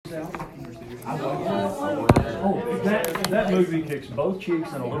That movie kicks both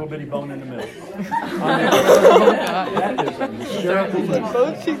cheeks and a little bitty bone in the middle. That is a hysterical movie.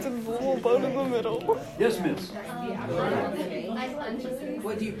 Both cheeks and a little bone in the middle. Yes, miss.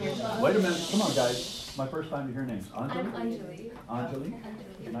 What do you? Wait a minute. Come on, guys. My first time to hear names. I'm Anjali. Anjali.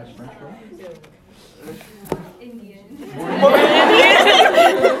 Anjali. Nice French girl. Indian.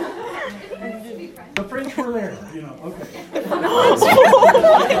 The French were there, you know. Okay.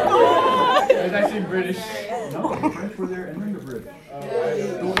 It's actually British. No, the French were there and then the British.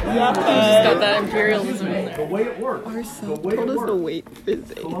 Just got that imperialism in there. The way it works. Our The son way told it us to works. wait for his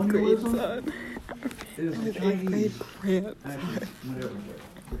 8th grade Colonialism son. is the His 8th Chinese. grade grant. Actually, whatever.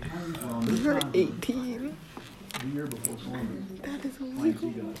 The Chinese were on We this were continent 18. the year before Columbus. That is Plants illegal.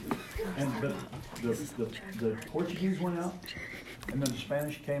 he got. And the Portuguese went out, and then the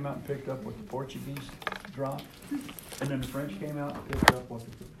Spanish came out and picked up what the Portuguese dropped, and then the French came out and picked up what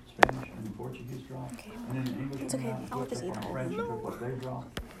the Spanish and the Portuguese dropped, and then the English came out and picked up what the French and took what they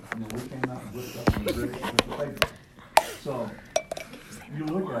dropped, and then we came out and picked up what the British took what they dropped. So you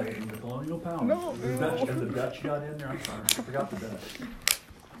look at it in the colonial powers. The Dutch got in there. I'm sorry, I forgot the Dutch.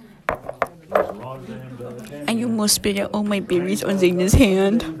 And you must spit out all my babies on Zayna's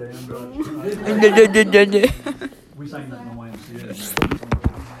hand. We sang that in the YMCA.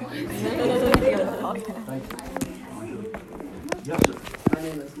 Thank you. Yes, sir. My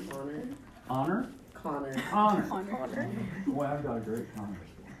name is Connor. Honor? Connor. Honor. Boy, I've got a great honor.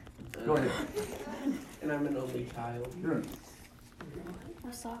 Go ahead. And I'm an only child. Sure.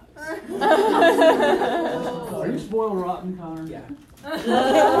 What's up? Are you spoiled rotten, Connor? Yeah.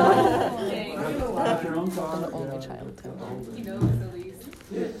 Got your own car? Only child too. You know, the least.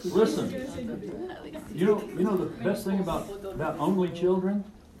 Listen, you know the best thing about only children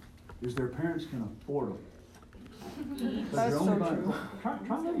is their parents can afford them. That's so true.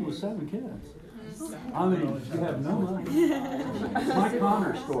 Try living with 7 kids. I mean, you have no money. My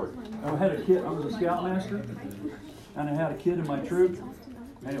Connor story. I had a kid. I was a scoutmaster, and I had a kid in my troop,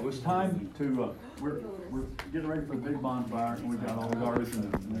 and it was time to. We're getting ready for the big bonfire, and we've got all the garbage in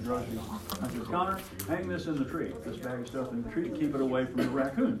the groceries. I said, Connor, hang this in the tree. This bag of stuff in the tree, keep it away from the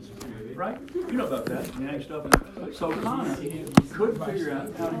raccoons. Right? You know about that. You hang stuff in. So Connor couldn't figure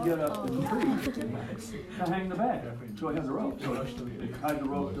out how to get up in the tree to hang the bag. So he has a rope. So he tied the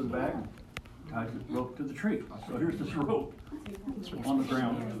rope to the bag, tied the rope to the tree. So here's this rope on the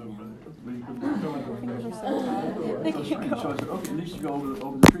ground. So I said, okay, it needs to go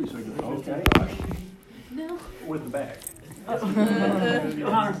over the tree. So he goes, okay. With the bag. I'll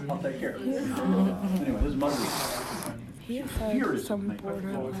take care of it. Anyway, his mother. He Here said is some something.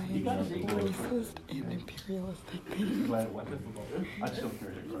 borderline racist and imperialistic things. Glad it wasn't. I'd still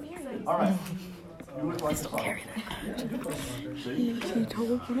carry it. Right. All right. You look like a sock. He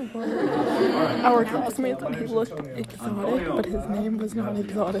told one of our classmates that he looked exotic, but his name was not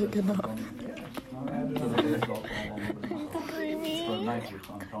exotic enough.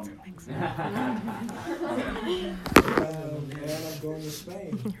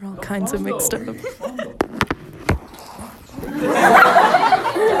 You're all kinds of mixed up.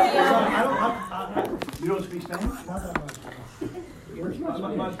 You don't speak Spanish?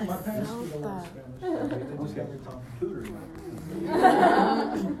 My parents speak a little Spanish.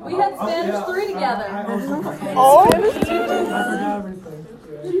 We had Spanish 3 together. Oh! I forgot everything.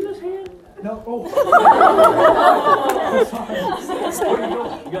 No, oh.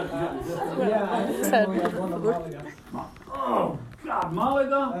 Yeah, I said I'm going to Malaga. Oh, God,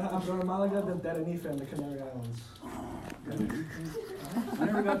 Malaga? I'm going to Malaga, then Tenerife, and the Canary Islands. I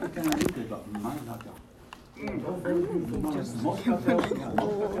never got to Tenerife, but Malaga. I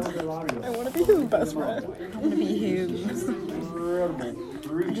want to be his best friend. I want to be him.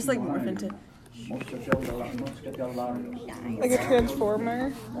 Just like morph into like a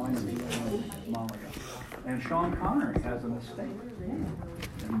transformer. And Sean Connery has an estate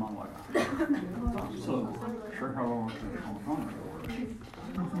in Malaga. So, sure how long Sean Connery.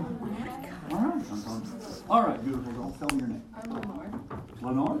 All right, beautiful. Don't tell me your name. I'm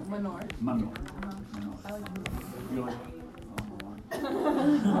Lenore? Lenore. Lenore. You like,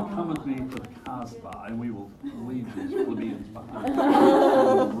 come with me to the Casbah, and we will leave these plebeians behind.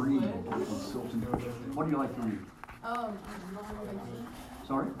 And read on silks and torches. What do you like to read?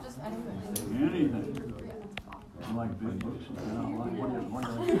 Sorry? Just anything. Anything. You like big books? You don't like, what do you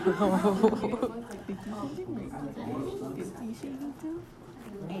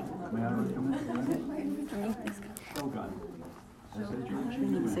May I recommend? Shogun. $60.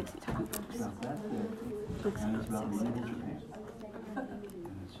 It's about that big, and it's about the end of Japan. And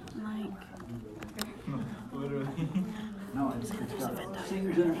it's just, Like, no, No, it's got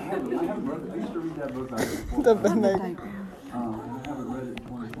seniors in it. I haven't read it. I used to read that book back before. The Venn diagram. I haven't read it in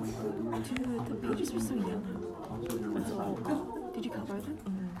 20, 25 years. Dude, the pages are so yellow. It's old. Did you cover them?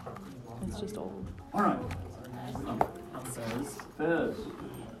 It's just old. All right. Fez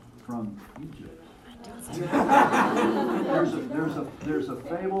from Egypt. There's a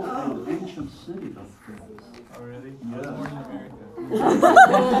fable in the ancient city of Fez. Oh, really? Yes.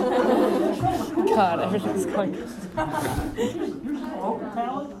 God, everything's going. You're so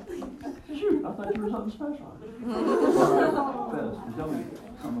overpowered. Shoot, I thought you were something special. Fez, tell me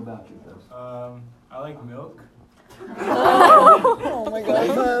something about you, Fez. I like milk. Oh my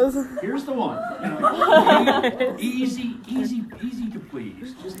God, Fez. Here's the one. Easy to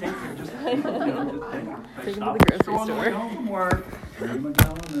please. Just take it. Just take it. Take it to Stop the grocery on the way store. home from work. Grab a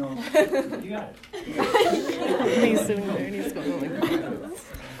gallon of milk. You got it. He's sitting there and he's going like this.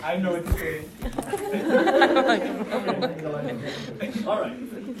 I know what to say. All right.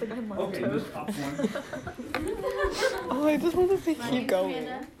 Okay, Miss Popcorn. Oh, I just want to say keep going.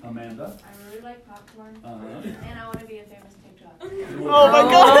 Amanda. I really like popcorn, Uh-huh. and I want to be a famous TikTok. Oh my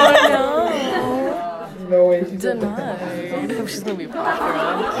God. No way. She's Denied. She's gonna be a pop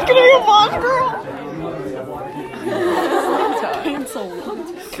girl. She's gonna be a pop girl. Cancelled.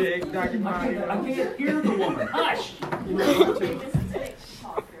 Sick, Dr. I can't hear the woman. Hush.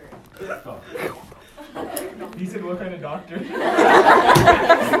 He said, what kind of doctor?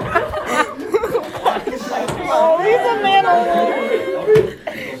 Oh, he's a mammal.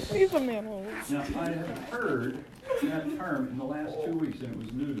 He's a mammal. Now, I have heard that term in the last 2 weeks, and it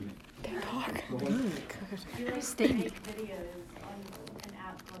was new to me. TikTok. So what- You like to make videos on an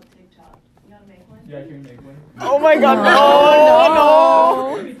app called TikTok. You want to make one? Yeah, can we make one? Oh my God,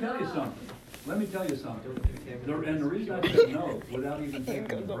 no. Let me tell you something. And the reason I said no, without even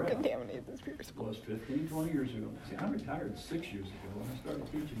taking a Don't breath, contaminate this beer. was 15, 20 years ago. See, I retired 6 years ago when I started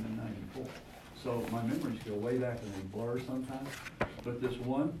teaching in '94. So my memories go way back and they blur sometimes. But this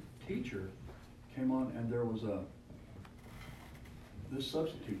one teacher came on and this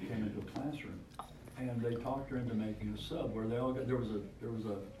substitute came into a classroom and they talked her into making a sub where they all got, there was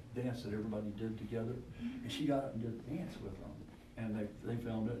a dance that everybody did together and she got up and did a dance with them. And they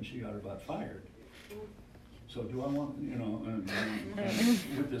filmed it and she got her butt fired. So do I want, and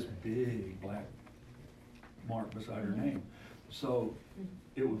with this big black mark beside her name. So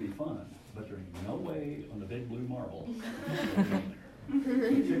it would be fun, but there's no way on the big blue marble.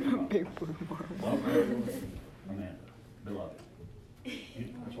 Big blue marble. Love Amanda, beloved.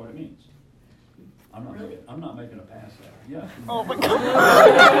 That's what it means. I'm not making a pass at her. Yeah. Oh my God.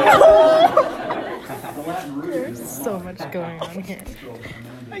 The Latin root There's is so much going on here.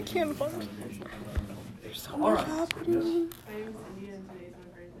 I can't function. There's so much happening. My name is India and today's my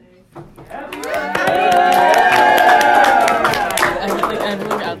birthday. I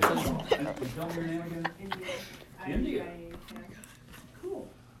moved out this. Tell me your name again. India. Cool.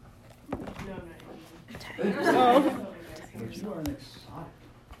 No, I'm not Oh. But you are an exotic.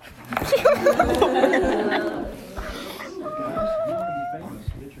 Guys, you want to be famous,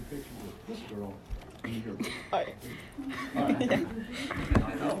 get your picture with this girl. And your Alright. all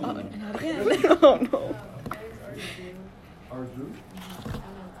right. Not again. Oh no. Arzu?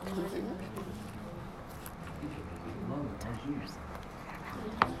 Love it, Arzu.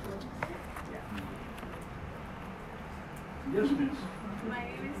 Yes, miss. My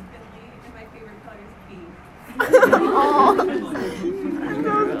name is Finley, and my favorite color is pink. That's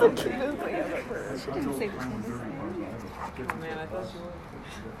the cutest thing I've ever heard. She didn't say Man, I thought you were.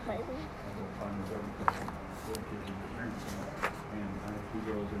 maybe.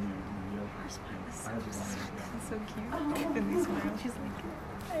 That's so cute. And these smiles. She's like,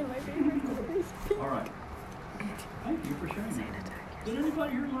 hey, my favorite color is pink. All right. Thank you for sharing that. Did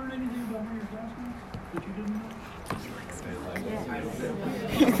anybody here learn anything about one of your classmates that you didn't know?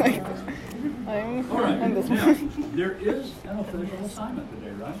 He's like, All right. I'm this Now, one. there is an official assignment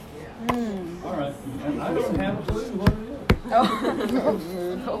today, right? All right. And I don't have a clue what it is.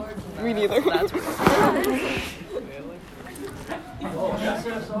 Me neither. That's Oh,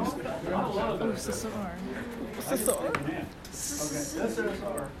 SSR? I love it. SSR. Yeah. Okay,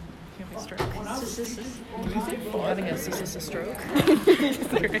 SSR. Can't be stroke. Having a stroke.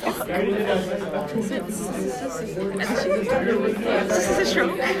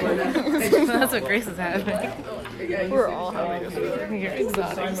 That's what Grace is having. We're all having a stroke. You're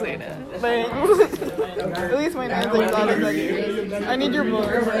exotic, saying it. At least my name's exotic. I need your book.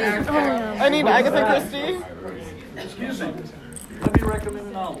 I need Agatha Christie. Excuse me. Let me recommend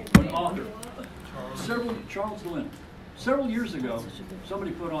an author. Charles Lynn. Several years ago,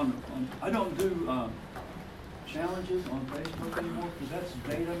 somebody put on I don't do challenges on Facebook anymore because that's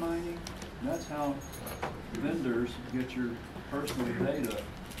data mining. That's how vendors get your personal data,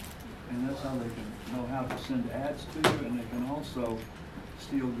 and that's how they can know how to send ads to you, and they can also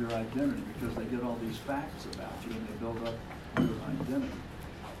steal your identity because they get all these facts about you and they build up your identity.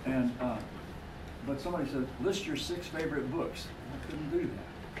 And but somebody said, list your 6 favorite books. I couldn't do that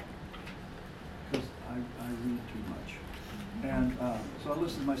because I read too much. And so I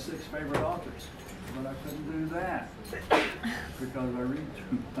listed my 6 favorite authors, but I couldn't do that because I read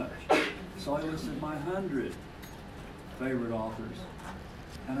too much. So I listed my 100 favorite authors,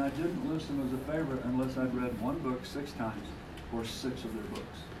 and I didn't list them as a favorite unless I'd read one book 6 times or 6 of their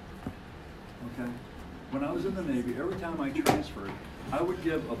books. Okay? When I was in the Navy, every time I transferred, I would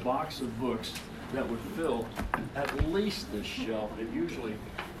give a box of books that would fill at least this shelf, and usually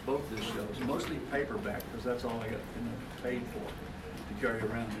both these shelves, mostly paperback because that's all I got paid for to carry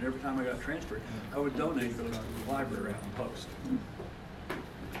around. And every time I got transferred, I would donate those to the library out in post.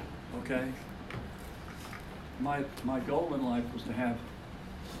 Okay? My goal in life was to have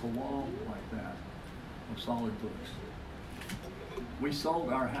a wall like that of solid books. We sold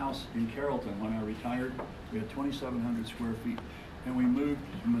our house in Carrollton when I retired. We had 2,700 square feet, and we moved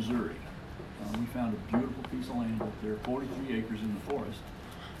to Missouri. We found a beautiful piece of land up there, 43 acres in the forest,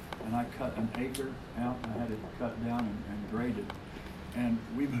 and I cut an acre out. I had it cut down and graded, and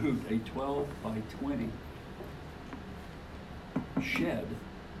we moved a 12 by 20 shed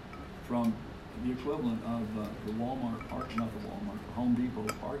from the equivalent of the Walmart park, not the Walmart, the Home Depot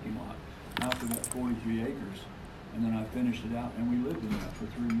parking lot, out to that 43 acres. And then I finished it out, and we lived in that for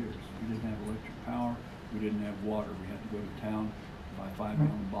 3 years. We didn't have electric power. We didn't have water. We had to go to town, buy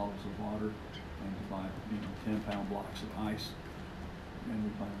 5-gallon bottles of water, and to buy 10-pound blocks of ice. And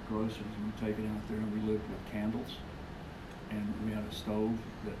we'd buy groceries, and we'd take it out there, and we lived with candles. And we had a stove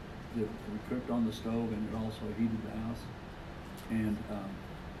that we cooked on the stove, and it also heated the house. And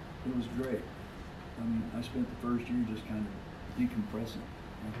it was great. I mean, I spent the first year just kind of decompressing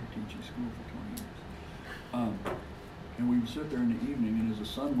after teaching school for 20 years. And we would sit there in the evening, and as the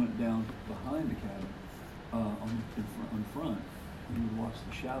sun went down behind the cabin, in front, we would watch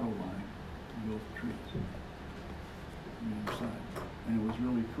the shadow line go up the trees on the other side. And it was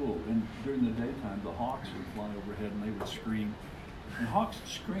really cool. And during the daytime, the hawks would fly overhead, and they would scream. And hawks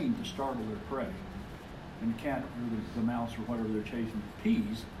scream to startle their prey. And the cat or the mouse or whatever they're chasing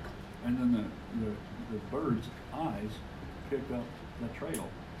peas, and then the bird's eyes pick up the trail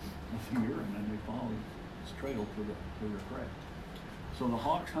of the urine, and they follow this trail to their prey. So the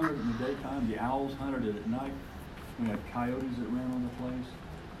hawks hunted in the daytime, the owls hunted it at night. We had coyotes that ran on the place.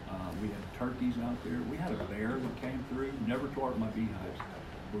 We had turkeys out there. We had a bear that came through, never tore up my beehives.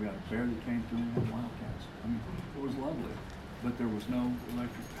 But we had a bear that came through, and we had wildcats. I mean, it was lovely. But there was no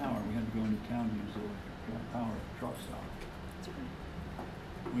electric power. We had to go into town to use the electric power at the truck stop.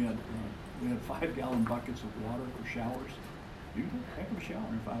 We had 5-gallon buckets of water for showers. You can take a heck of a shower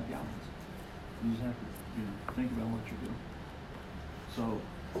in 5 gallons. You just have to, think about what you're doing. So,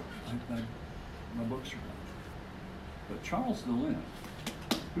 my books are done. But Charles DeLynn,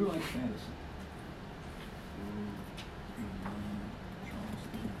 who likes fantasy? Charles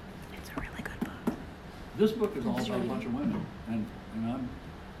DeLynn. It's a really good book. This book is all about a bunch of women, and I'm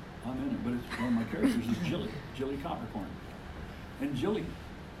in it. But it's one of my characters is Jilly Coppercorn. And Jilly,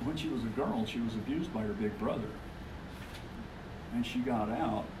 when she was a girl, she was abused by her big brother, and she got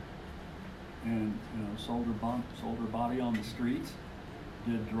out and sold her body on the streets,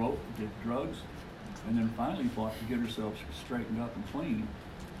 did drugs, and then finally fought to get herself straightened up and clean.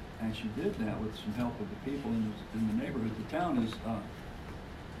 And she did that with some help of the people in the neighborhood. The town is I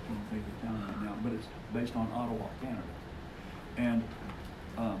can't think of the town right now, but it's based on Ottawa, Canada. And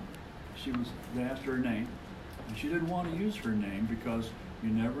they asked her name, and she didn't want to use her name because you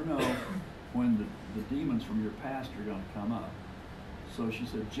never know when the demons from your past are going to come up. So she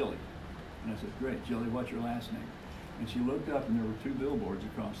said, Jilly. And I said, great, Jilly, what's your last name? And she looked up, and there were 2 billboards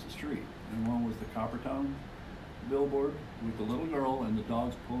across the street. And one was the Coppertone billboard with the little girl and the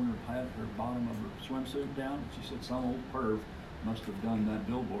dogs pulling her bottom of her swimsuit down. And she said, some old perv must have done that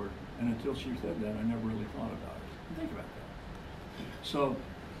billboard. And until she said that, I never really thought about it. Think about that. So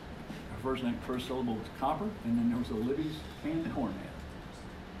her first syllable was copper, and then there was a Libby's hand and horn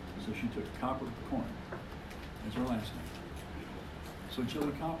ad. So she took copper corn as her last name. So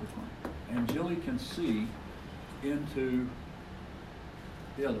Jilly Coppercorn. And Jilly can see into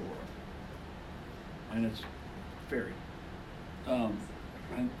the other world. And it's fairy.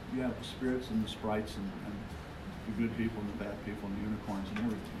 And you have the spirits and the sprites and the good people and the bad people and the unicorns and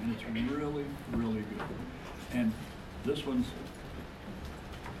everything. And it's really, really good. And this one's,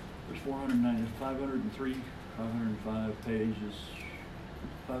 there's 503 505 pages.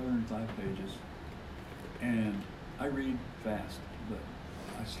 505 pages. And I read fast, but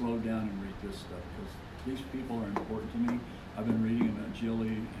I slow down and read this stuff because these people are important to me. I've been reading about Jilly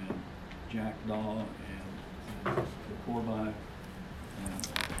and Jack Daw and the Corbi, and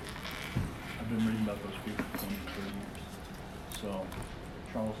I've been reading about those people for 20, 30 years. So,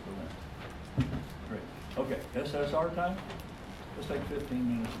 Charles Berlin. Great. Okay, SSR time? Let's take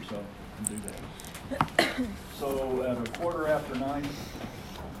 15 minutes or so and do that. So, at 9:15,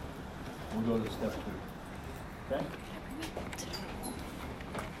 we'll go to step 2. Okay?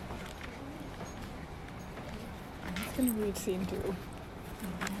 I'm gonna read scene 2.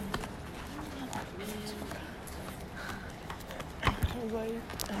 I was like,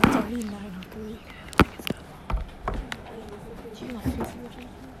 it's already 9:03.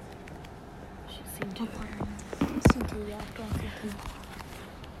 Scene 2, yeah, go on scene 2.